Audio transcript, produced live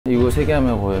이거 3개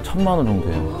하면 거의 1000만 원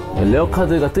정도예요.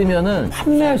 레어카드가 뜨면은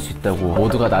판매할 수 있다고.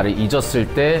 모두가 나를 잊었을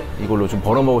때 이걸로 좀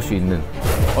벌어먹을 수 있는,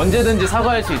 언제든지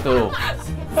사과할 수 있도록.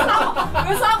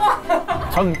 왜 사과?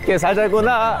 젊게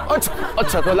살자구나.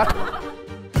 어쩌고라.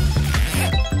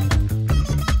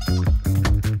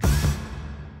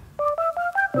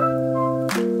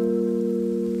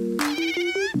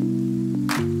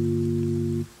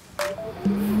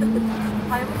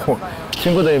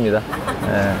 친구들입니다.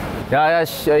 네. 야야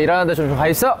씨, 일하는데 좀 가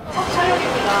있어.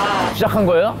 촬영입니다. 시작한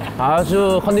거예요?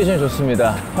 아주 컨디션이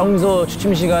좋습니다. 평소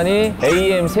취침 시간이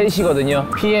AM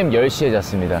 3시거든요. PM 10시에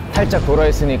잤습니다. 살짝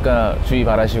돌아있으니까 주의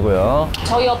바라시고요.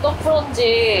 저희 어떤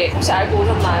프로인지 혹시 알고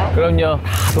오셨나요? 그럼요.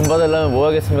 돈 받으려면 뭐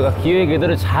하겠습니까?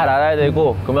 기획이들을 잘 알아야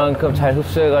되고 그만큼 잘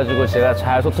흡수해가지고 제가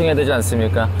잘 소통해야 되지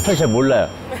않습니까? 사실 잘 몰라요.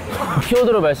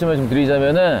 키워드로 말씀을 좀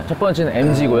드리자면은 첫 번째는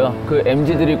MZ고요. 그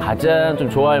MZ들이 가장 좀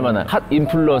좋아할 만한 핫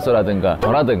인플루언서라든가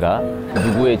저라든가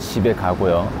누구의 집에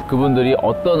가고요. 그분들이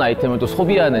어떤 아이템을 또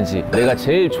소비하는지, 내가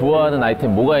제일 좋아하는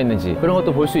아이템 뭐가 있는지 그런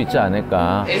것도 볼 수 있지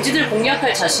않을까. MZ들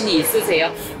공략할 자신이 있으세요?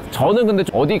 저는 근데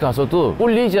어디 가서도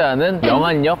꿀리지 않은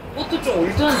영한역? 그것도 좀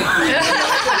올드한 느낌이에요.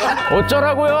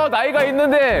 어쩌라고요? 나이가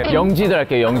있는데. 영지들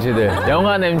할게요. 영지들.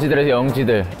 영한 MZ들에서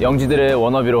영지들. 영지들의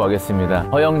워너비로 가겠습니다.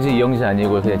 허영지, 이영지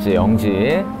아니고 그냥 제 영지.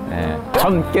 네.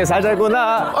 젊게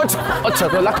살자구나.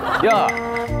 어쩌고라. 야.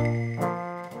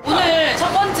 오늘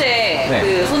첫 번째 네.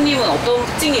 그 손님은 어떤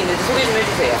특징이 있는지 소개 좀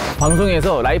해주세요.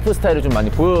 방송에서 라이프 스타일을 좀 많이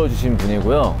보여주신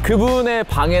분이고요. 그분의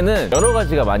방에는 여러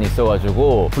가지가 많이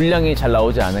있어가지고 분량이 잘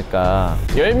나오지 않을까.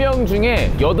 10명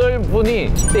중에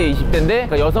 8분이 10대, 20대인데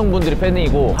그러니까 여성분들이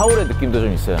팬이고 하울의 느낌도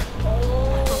좀 있어요.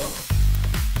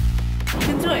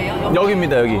 근처예요?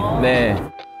 여기입니다, 여기. 네.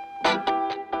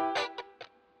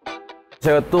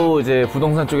 제가 또 이제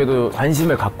부동산 쪽에도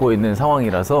관심을 갖고 있는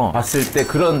상황이라서 봤을 때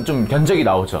그런 좀 견적이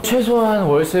나오죠. 최소한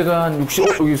월세가 한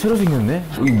 60, 여기 새로 생겼네?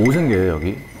 여기 뭐 생겨요,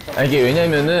 여기? 이게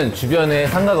왜냐면은 주변에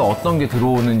상가가 어떤 게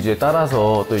들어오는지에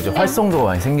따라서 또 이제 활성도가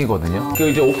많이 생기거든요. 그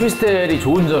이제 오피스텔이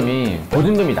좋은 점이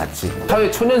보증금이 낮지. 사회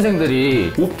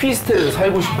초년생들이 오피스텔에서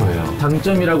살고 싶어 해요.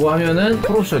 장점이라고 하면은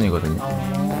풀옵션이거든요.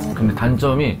 근데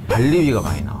단점이 관리비가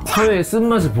많이 나와. 사회의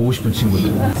쓴맛을 보고 싶은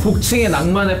친구들, 복층의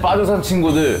낭만에 빠져 산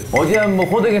친구들, 어디 한번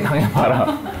호되게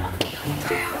당해봐라.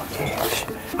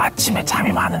 아침에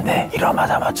잠이 많은데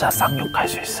일어나자마자 쌍욕할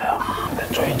수 있어요.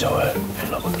 근데 조인저을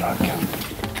빌러보도록 할게요.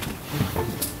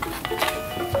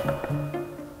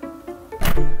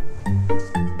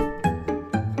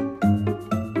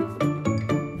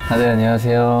 네,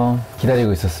 안녕하세요.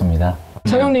 기다리고 있었습니다.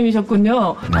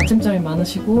 서영님이셨군요. 아침잠이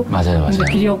많으시고 맞아요.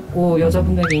 근데 길이 없고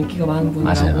여자분들에게 인기가 많은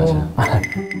분이라고. 맞아요.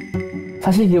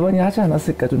 사실 기본이 하지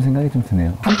않았을까 좀 생각이 좀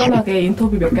드네요. 간단하게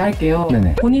인터뷰 몇 개 할게요.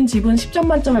 네네. 본인 집은 10점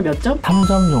만점에 몇 점?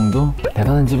 3점 정도?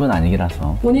 대단한 집은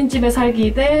아니라서. 본인 집에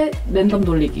살기 대 랜덤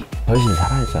돌리기. 저희 집에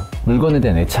살아야죠. 물건에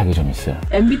대한 애착이 좀 있어요.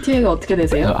 MBTI가 어떻게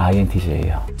되세요?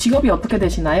 INTJ예요. 직업이 어떻게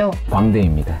되시나요?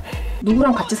 광대입니다.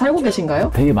 누구랑 같이 살고 계신가요?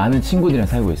 되게 많은 친구들이랑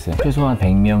살고 있어요. 최소한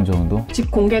 100명 정도?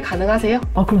 집 공개 가능하세요?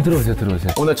 그럼 들어오세요.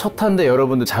 오늘 첫 화인데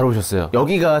여러분들 잘 오셨어요.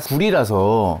 여기가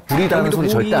굴이라서 굴이라는 소리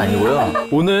절대 아니고요.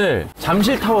 오늘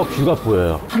잠실타워 뷰가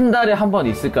보여요. 한 달에 한 번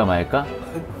있을까 말까?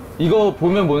 이거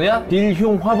보면 뭐냐?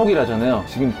 빌흉 화복이라잖아요.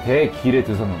 지금 대길에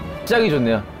들어섰는데 시작이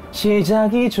좋네요.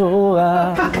 시작이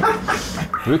좋아.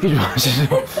 왜 이렇게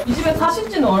좋아하시죠? 이 집에 사신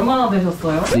지는 얼마나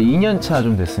되셨어요? 이제 2년 차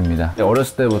좀 됐습니다.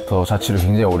 어렸을 때부터 자취를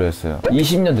굉장히 오래 했어요.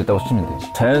 20년 됐다고 치면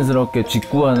되지. 자연스럽게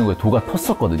직구하는 거에 도가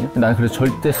텄었거든요. 나는 그래서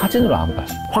절대 사진으로 안 봐.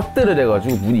 확대를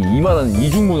해가지고 문이 이만한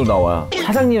이중문으로 나와요.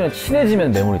 사장님이랑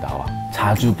친해지면 매물이 나와.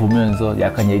 자주 보면서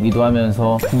약간 얘기도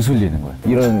하면서 구슬리는 거예요.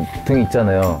 이런 등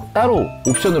있잖아요. 따로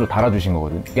옵션으로 달아주신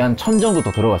거거든요. 이게 한 1000 정도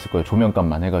더 들어갔을 거예요.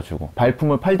 조명값만 해가지고.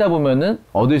 발품을 팔다 보면은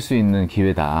얻을 수 있는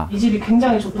기회다. 이 집이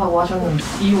굉장히 좋다고 하셨는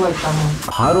이유가 있다면?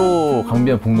 바로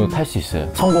강변북로 탈 수 있어요.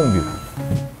 성공뷰.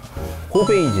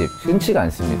 호베이 집. 흔치가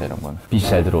않습니다, 이런 거는. 빛이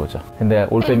잘 들어오죠. 근데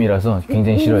올빼미라서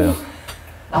굉장히 싫어요.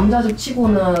 남자 집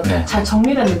치고는 네. 잘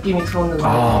정리된 느낌이 들었는데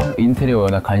인테리어에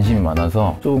워낙 관심이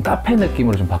많아서 좀 카페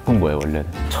느낌으로 좀 바꾼 거예요, 원래는.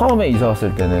 처음에 이사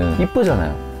왔을 때는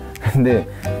이쁘잖아요. 근데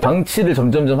방치를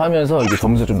점점점 하면서 이게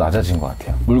점수가 좀 낮아진 것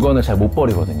같아요. 물건을 잘 못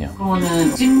버리거든요.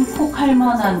 그러면은 찜콕 할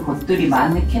만한 것들이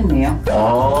많겠네요.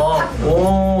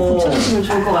 붙여주시면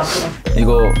좋을 것 같아요.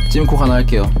 이거 찜콕 하나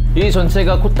할게요. 이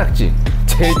전체가 코딱지.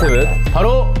 제일 팁은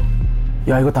바로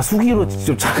야 이거 다 수기로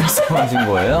직접 작업하신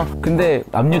거예요? 근데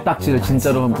압류 딱지를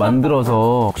진짜로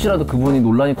만들어서 혹시라도 그분이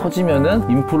논란이 터지면은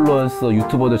인플루언서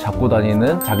유튜버들 잡고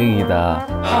다니는 자객이다.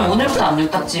 그럼 오늘부터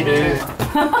압력 딱지를.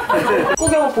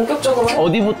 구경을 본격적으로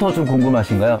어디부터 좀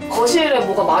궁금하신가요? 거실에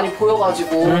뭐가 많이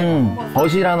보여가지고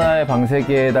거실 하나에 방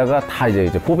 3개에다가 다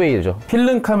이제 포베이죠.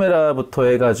 필름 카메라부터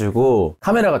해가지고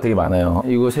카메라가 되게 많아요.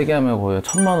 이거 3개 하면 거의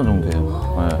 1000만 원 정도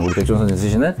해요. 네. 우리 백종 선생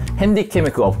쓰시는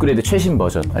핸디캠의 그 업그레이드 최신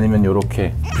버전 아니면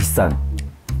요렇게 비싼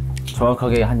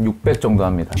정확하게 한 600 정도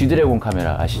합니다. G드래곤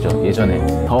카메라 아시죠?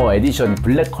 예전에 더 에디션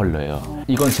블랙 컬러예요.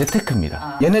 이건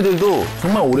재테크입니다. 얘네들도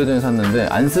정말 오래전에 샀는데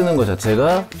안 쓰는 것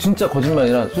자체가 진짜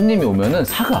거짓말이라 손님이 오면은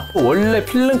사가. 원래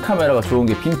필름 카메라가 좋은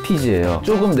게 빈티지예요.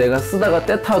 조금 내가 쓰다가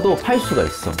떼타도 팔 수가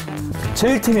있어.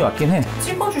 제일 틈이 맞긴 해.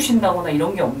 찍어주신다거나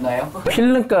이런 게 없나요?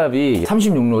 필름 값이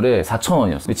 36롤에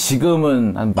 4,000원이었어요.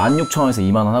 지금은 한 16,000원에서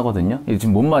 2만 원 하거든요. 이게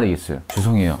지금 못 말리겠어요.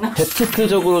 죄송해요.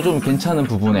 재테크적으로 좀 괜찮은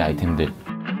부분의 아이템들.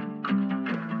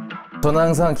 저는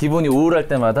항상 기분이 우울할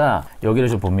때마다 여기를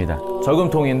좀 봅니다.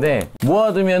 저금통인데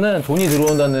모아두면은 돈이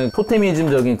들어온다는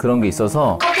토테미즘적인 그런 게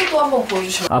있어서. 카드도 한번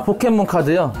보여주시면. 아, 포켓몬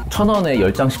카드요? 1000원에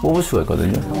 10장씩 뽑을 수가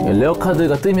있거든요. 레어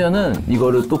카드가 뜨면은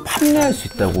이거를 또 판매할 수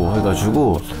있다고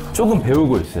해가지고 조금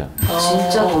배우고 있어요.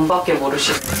 진짜 돈밖에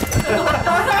모르시고.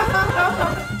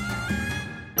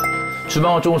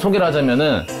 주방을 조금 소개를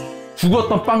하자면은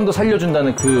죽었던 빵도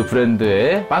살려준다는 그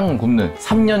브랜드의 빵 굽는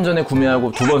 3년 전에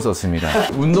구매하고 2번 썼습니다.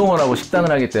 운동을 하고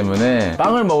식단을 하기 때문에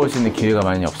빵을 먹을 수 있는 기회가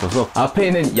많이 없어서 앞에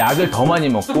있는 약을 더 많이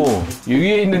먹고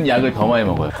위에 있는 약을 더 많이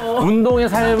먹어요. 운동의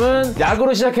삶은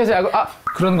약으로 시작해서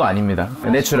그런 거 아닙니다.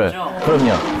 내추럴.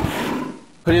 그럼요.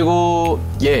 그리고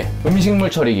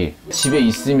음식물 처리기 집에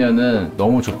있으면은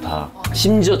너무 좋다.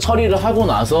 심지어 처리를 하고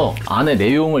나서 안에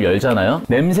내용을 열잖아요.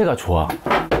 냄새가 좋아.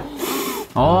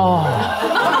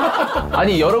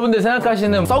 아니 여러분들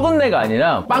생각하시는 썩은 내가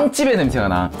아니라 빵집의 냄새가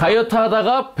나. 다이어트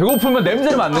하다가 배고프면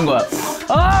냄새를 맡는 거야.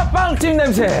 빵집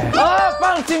냄새.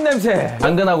 빵집 냄새.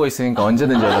 당근하고 있으니까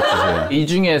언제든지 연락주세요. 이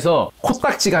중에서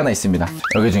코딱지가 하나 있습니다.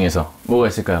 여기 중에서 뭐가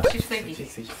있을까요?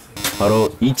 바로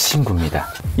이 친구입니다.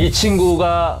 이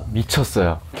친구가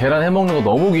미쳤어요. 계란 해먹는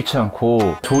거 너무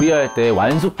귀찮고 조리할 때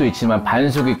완숙도 있지만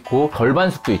반숙 있고 덜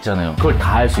반숙도 있잖아요. 그걸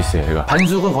다 할 수 있어요. 얘가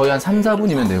반숙은 거의 한 3,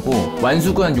 4분이면 되고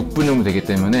완숙은 한 6분 정도 되기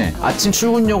때문에 아침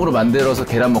출근용으로 만들어서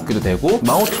계란 먹기도 되고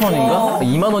 15,000원인가?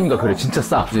 2만원인가 그래. 진짜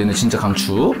싸. 얘는 진짜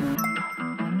강추.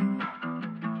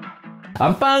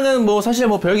 안방은 뭐 사실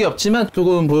뭐 별게 없지만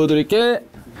조금 보여드릴게.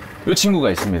 이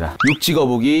친구가 있습니다.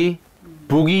 육지거북이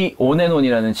부기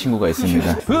온앤온이라는 친구가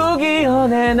있습니다. 부기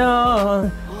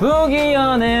온앤온, 부기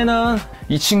온앤온.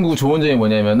 이 친구 좋은 점이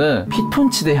뭐냐면은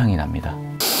피톤치드 향이 납니다.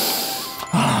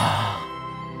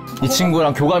 이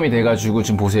친구랑 교감이 돼가지고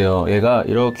지금 보세요. 얘가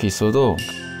이렇게 있어도.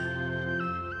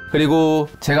 그리고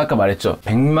제가 아까 말했죠.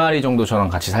 100마리 정도 저랑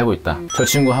같이 살고 있다. 저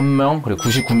친구 1명, 그리고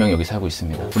 99명 여기 살고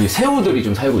있습니다. 우리 새우들이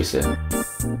좀 살고 있어요.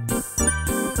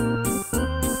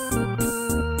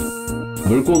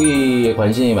 물고기에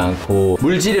관심이 많고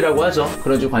물질이라고 하죠.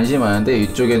 그래가지고 관심이 많은데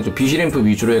이쪽엔 좀 비시림프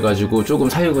위주로 해가지고 조금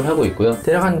사육을 하고 있고요.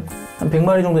 대략 한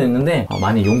 100마리 정도 됐는데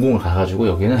많이 용공을 가가지고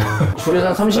여기는 줄에서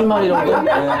한 30마리 정도?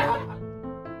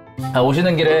 네.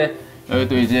 오시는 길에 여기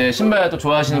또 이제 신발 또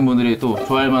좋아하시는 분들이 또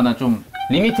좋아할 만한 좀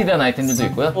리미티드한 아이템들도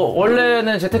있고요.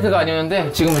 원래는 재테크가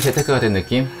아니었는데 지금은 재테크가 된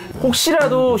느낌.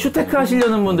 혹시라도 슈테크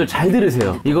하시려는 분들 잘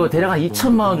들으세요. 이거 대략 한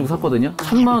 2천만 원 주고 샀거든요.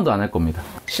 1000만 원도 안 할 겁니다.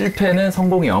 실패는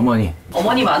성공의 어머니.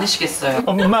 어머니 많으시겠어요.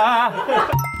 엄마!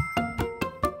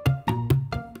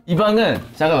 이 방은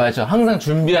제가 말했죠. 항상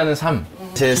준비하는 삶.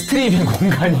 제 스트리밍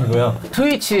공간이고요.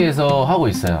 트위치에서 하고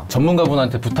있어요.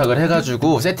 전문가분한테 부탁을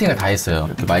해가지고 세팅을 다 했어요.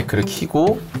 이렇게 마이크를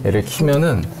켜고 얘를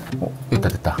켜면은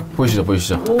됐다. 보이시죠?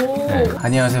 네.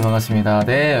 안녕하세요. 반갑습니다.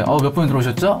 네. 몇 분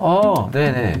들어오셨죠?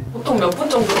 네네. 보통 몇 분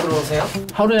정도 들어오세요?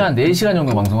 하루에 한 4시간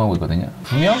정도 방송하고 있거든요.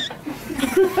 2명?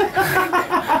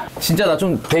 진짜 나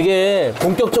좀 되게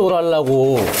본격적으로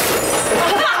하려고.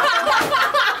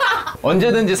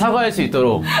 언제든지 사과할 수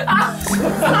있도록.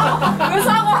 왜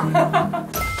사과?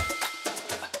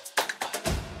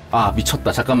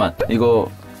 미쳤다. 잠깐만. 이거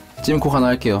찜콕 하나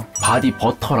할게요. 바디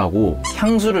버터라고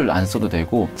향수를 안 써도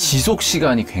되고 지속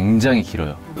시간이 굉장히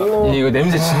길어요. 이거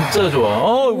냄새 진짜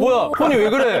좋아. 뭐야? 폰이 왜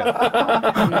그래?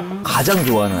 가장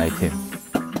좋아하는 아이템.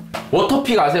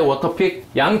 워터픽 아세요? 워터픽?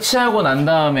 양치하고 난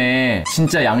다음에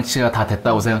진짜 양치가 다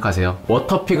됐다고 생각하세요.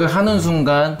 워터픽을 하는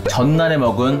순간 전날에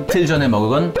먹은, 이틀 전에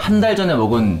먹은, 한 달 전에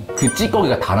먹은 그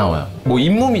찌꺼기가 다 나와요. 뭐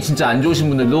잇몸이 진짜 안 좋으신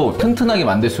분들도 튼튼하게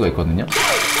만들 수가 있거든요.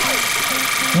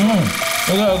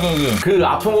 여기. 그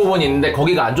아픈 부분이 있는데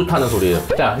거기가 안 좋다는 소리예요.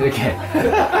 자, 이렇게.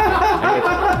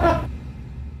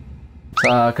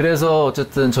 자, 그래서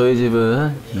어쨌든 저희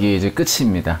집은 이게 이제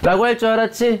끝입니다. 라고 할 줄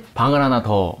알았지? 방을 하나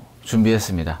더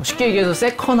준비했습니다. 쉽게 얘기해서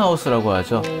세컨하우스라고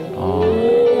하죠.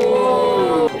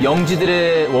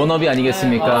 영지들의 워너비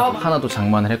아니겠습니까? 하나도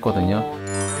장만을 했거든요.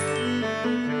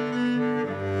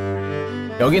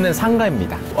 여기는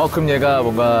상가입니다. 그럼 얘가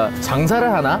뭔가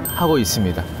장사를 하나 하고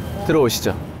있습니다.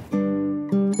 들어오시죠.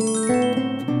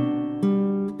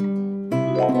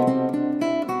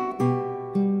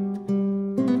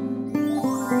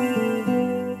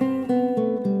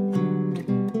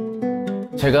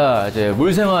 제가 이제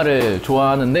물 생활을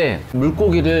좋아하는데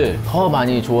물고기를 더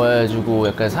많이 좋아해주고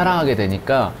약간 사랑하게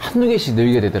되니까 한두 개씩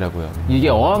늘게 되더라고요. 이게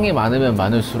어항이 많으면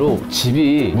많을수록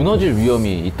집이 무너질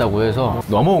위험이 있다고 해서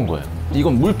넘어온 거예요.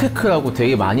 이건 물테크라고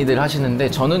되게 많이들 하시는데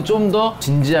저는 좀 더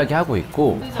진지하게 하고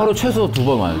있고 하루 최소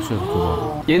 2번 와요. 최소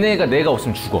 2번. 얘네가 내가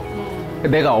없으면 죽어.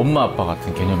 내가 엄마 아빠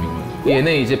같은 개념인 거예요.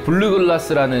 얘는 이제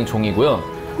블루글라스라는 종이고요.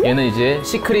 얘는 이제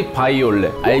시크릿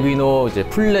바이올렛, 알비노 이제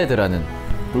플레드라는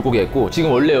물고기가 있고,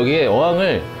 지금 원래 여기에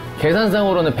어항을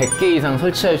계산상으로는 100개 이상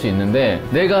설치할 수 있는데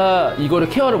내가 이거를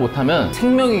케어를 못하면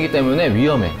생명이기 때문에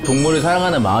위험해. 동물을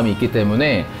사랑하는 마음이 있기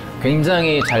때문에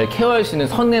굉장히 잘 케어할 수 있는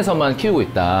선에서만 키우고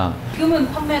있다. 지금은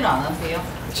판매를 안 하세요?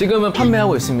 지금은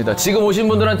판매하고 있습니다. 지금 오신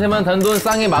분들한테만 단돈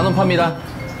쌍에 10,000원 팝니다.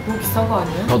 너무 비싼 거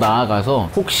아니에요? 더 나아가서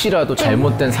혹시라도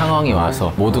잘못된 상황이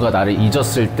와서 모두가 나를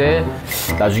잊었을 때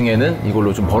나중에는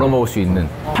이걸로 좀 벌어먹을 수 있는,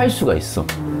 팔 수가 있어.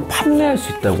 판매할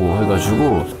수 있다고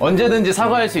해가지고 언제든지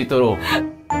사과할 수 있도록.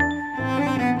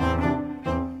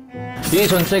 이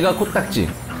전체가 코딱지.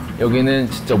 여기는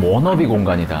진짜 워너비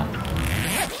공간이다.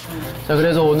 자,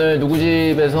 그래서 오늘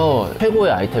누구집에서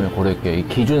최고의 아이템을 고를게요. 이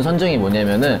기준 선정이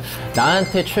뭐냐면은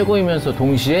나한테 최고이면서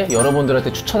동시에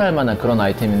여러분들한테 추천할 만한 그런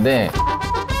아이템인데,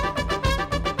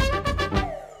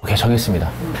 오케이, 정했습니다.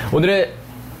 오늘의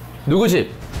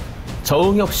누구집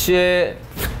정혁 씨의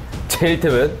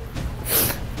제일템은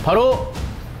바로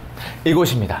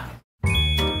이곳입니다.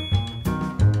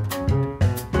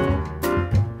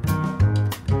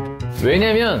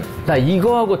 왜냐면 나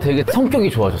이거하고 되게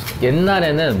성격이 좋아졌어.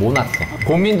 옛날에는 모났대.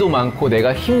 고민도 많고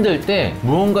내가 힘들 때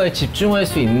무언가에 집중할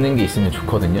수 있는 게 있으면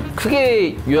좋거든요.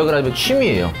 크게 요약을 하면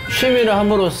취미예요. 취미를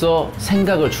함으로써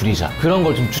생각을 줄이자. 그런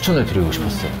걸 좀 추천을 드리고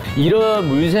싶었어요. 이런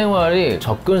물생활이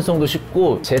접근성도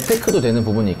쉽고 재테크도 되는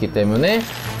부분이 있기 때문에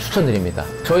추천드립니다.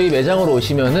 저희 매장으로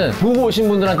오시면은 보고 오신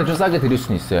분들한테 좀 싸게 드릴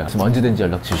수는 있어요. 그래서 언제든지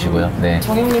연락 주시고요. 네.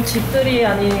 정형님 집들이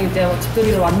아닌 이제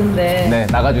집들이로 왔는데. 네,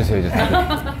 나가주세요, 이제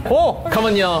다들. 오!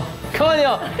 가만요.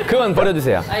 그만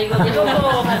버려주세요. 아, 이거 이 정도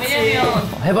왜냐면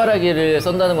해바라기를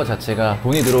썬다는 것 자체가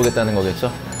돈이 들어오겠다는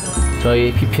거겠죠?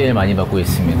 저희 PPL 많이 받고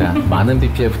있습니다. 많은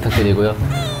PPL 부탁드리고요.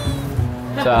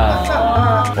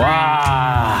 자,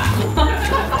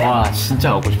 와,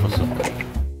 진짜 갖고 싶었어.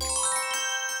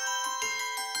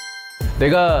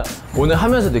 내가 오늘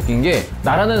하면서 느낀 게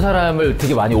나라는 사람을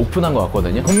되게 많이 오픈한 것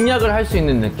같거든요. 공략을 할 수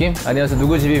있는 느낌? 안녕하세요,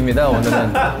 누구zip입니다.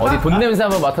 오늘은 어디 돈 냄새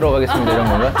한번 맡으러 가겠습니다. 이런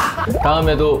건가?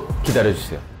 다음에도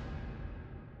기다려주세요.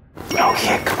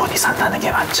 여기에 그분이 산다는 게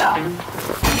맞죠?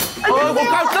 뭐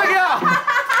깜짝이야!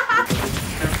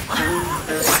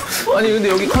 아니 근데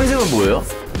여기 컨셉은 뭐예요?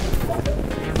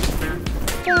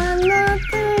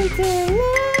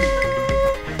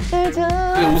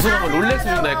 우승하면 롤렉스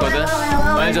준다 했거든?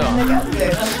 알죠?